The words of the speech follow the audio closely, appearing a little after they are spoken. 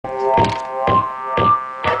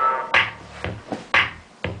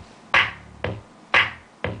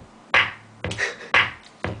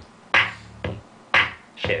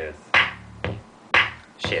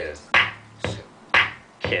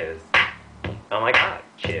Oh my god,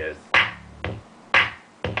 shoes.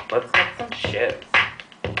 Let's get some shoes.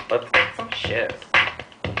 Let's get some shoes.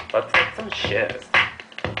 Let's get some shoes.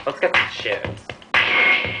 Let's get some shoes.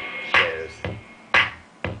 Shoes.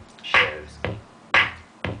 Shoes.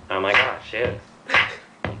 Oh my god, shoes.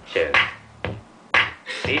 Shoes.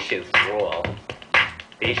 These shoes rule.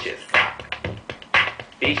 These shoes suck.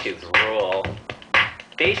 These shoes rule.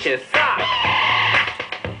 These shoes suck!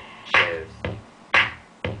 Shoes.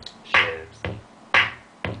 Shoes.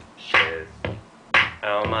 Shoes.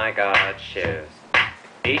 Oh my god, shoes.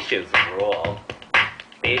 These shoes rule.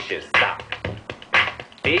 These shoes suck.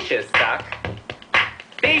 These shoes suck.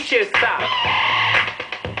 These shoes suck!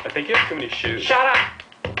 I think you have too many shoes. Shut up!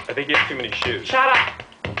 I think you have too many shoes. Shut up!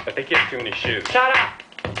 I think you have too many shoes. Shut up!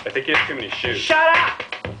 I think you have too many shoes. Shut up!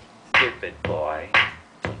 Stupid boy.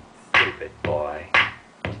 Stupid boy.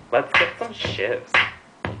 Let's get some shoes.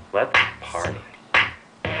 Let's party.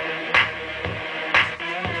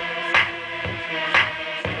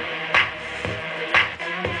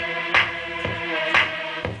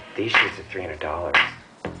 These shoes are $300.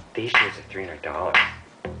 These shoes are $300.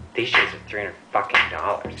 These shoes are $300 fucking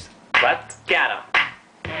dollars. Let's get them.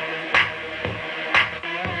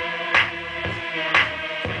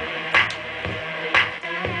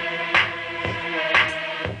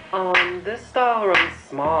 This style runs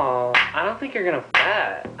small. I don't think you're gonna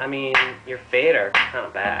fit. I mean, your fade are kind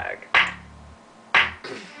of bag.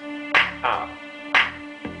 Oh.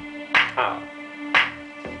 Oh.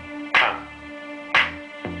 Oh.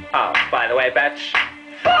 Oh, by the way, bitch.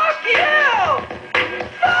 Fuck you!